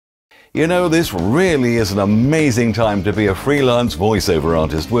You know, this really is an amazing time to be a freelance voiceover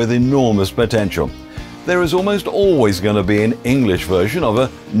artist with enormous potential. There is almost always going to be an English version of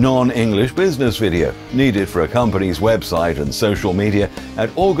a non-English business video needed for a company's website and social media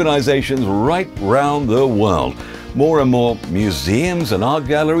at organizations right round the world. More and more museums and art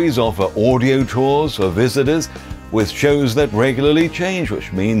galleries offer audio tours for visitors with shows that regularly change,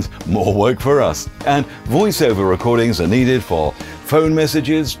 which means more work for us. And voiceover recordings are needed for phone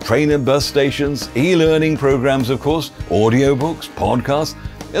messages, train and bus stations, e-learning programs, of course, audiobooks, podcasts,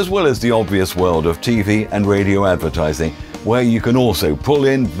 as well as the obvious world of TV and radio advertising, where you can also pull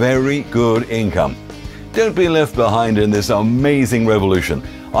in very good income. Don't be left behind in this amazing revolution.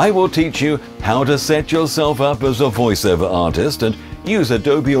 I will teach you how to set yourself up as a voiceover artist and use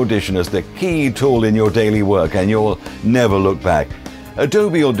Adobe Audition as the key tool in your daily work, and you'll never look back.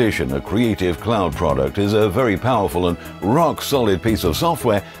 Adobe Audition, a creative cloud product, is a very powerful and rock-solid piece of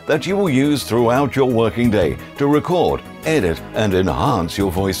software that you will use throughout your working day to record, edit, and enhance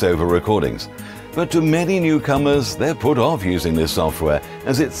your voiceover recordings. But to many newcomers, they're put off using this software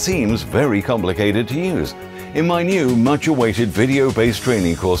as it seems very complicated to use. In my new, much-awaited video-based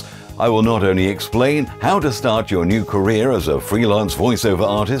training course, I will not only explain how to start your new career as a freelance voiceover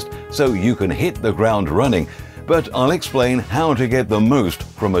artist so you can hit the ground running, but I'll explain how to get the most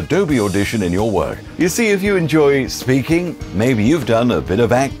from Adobe Audition in your work. You see, if you enjoy speaking, maybe you've done a bit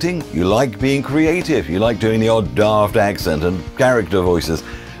of acting, you like being creative, you like doing the odd daft accent and character voices.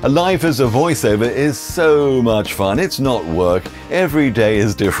 A life as a voiceover is so much fun. It's not work. Every day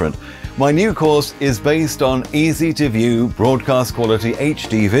is different. My new course is based on easy-to-view, broadcast-quality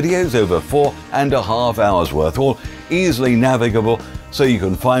HD videos over 4.5 hours worth, all easily navigable so you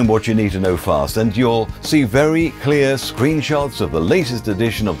can find what you need to know fast. And you'll see very clear screenshots of the latest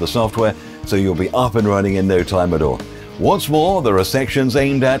edition of the software, so you'll be up and running in no time at all. What's more, there are sections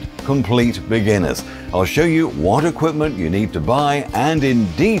aimed at complete beginners. I'll show you what equipment you need to buy and in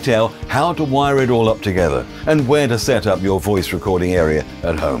detail how to wire it all up together and where to set up your voice recording area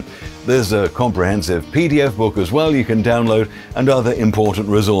at home. There's a comprehensive PDF book as well you can download, and other important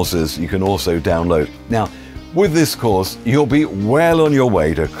resources you can also download. Now, with this course, you'll be well on your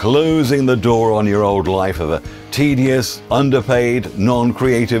way to closing the door on your old life of a tedious, underpaid,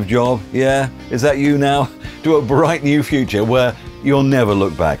 non-creative job. Yeah, is that you now? To a bright new future where you'll never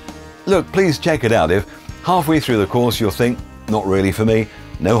look back. Look, please check it out. If halfway through the course you'll think, not really for me,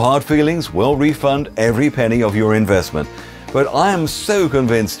 no hard feelings, we'll refund every penny of your investment. But I am so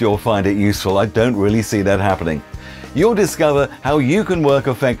convinced you'll find it useful, I don't really see that happening. You'll discover how you can work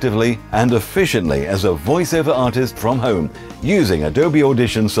effectively and efficiently as a voiceover artist from home using Adobe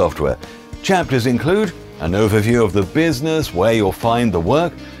Audition software. Chapters include an overview of the business, where you'll find the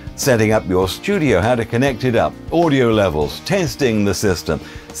work, setting up your studio, how to connect it up, audio levels, testing the system,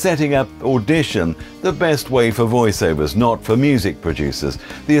 setting up Audition, the best way for voiceovers, not for music producers,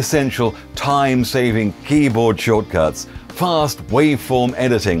 the essential time-saving keyboard shortcuts, fast waveform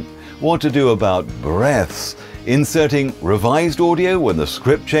editing, what to do about breaths, inserting revised audio when the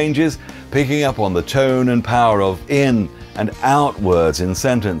script changes, picking up on the tone and power of in and out words in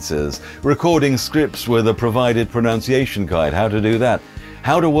sentences, recording scripts with a provided pronunciation guide, how to do that,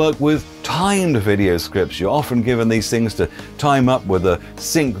 how to work with timed video scripts. You're often given these things to time up with a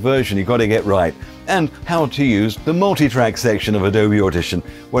sync version you've got to get right, and how to use the multi-track section of Adobe Audition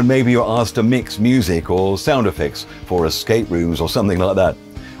when maybe you're asked to mix music or sound effects for escape rooms or something like that.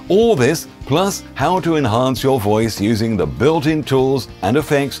 All this, plus how to enhance your voice using the built-in tools and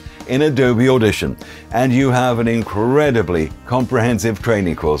effects in Adobe Audition. And you have an incredibly comprehensive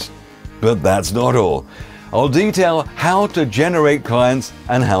training course. But that's not all. I'll detail how to generate clients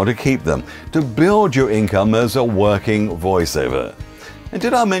and how to keep them, to build your income as a working voiceover. And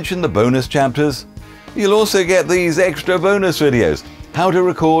did I mention the bonus chapters? You'll also get these extra bonus videos. How to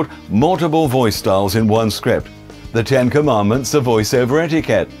record multiple voice styles in one script. The 10 Commandments of Voiceover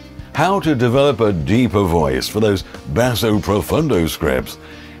Etiquette. How to develop a deeper voice for those basso profundo scripts.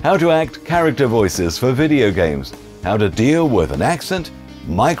 How to act character voices for video games. How to deal with an accent,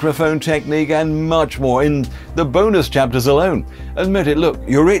 microphone technique, and much more in the bonus chapters alone. Admit it, look,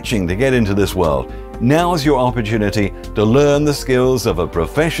 you're itching to get into this world. Now's your opportunity to learn the skills of a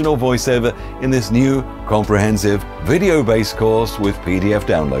professional voiceover in this new, comprehensive, video-based course with PDF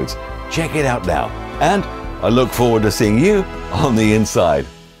downloads. Check it out now. And I look forward to seeing you on the inside.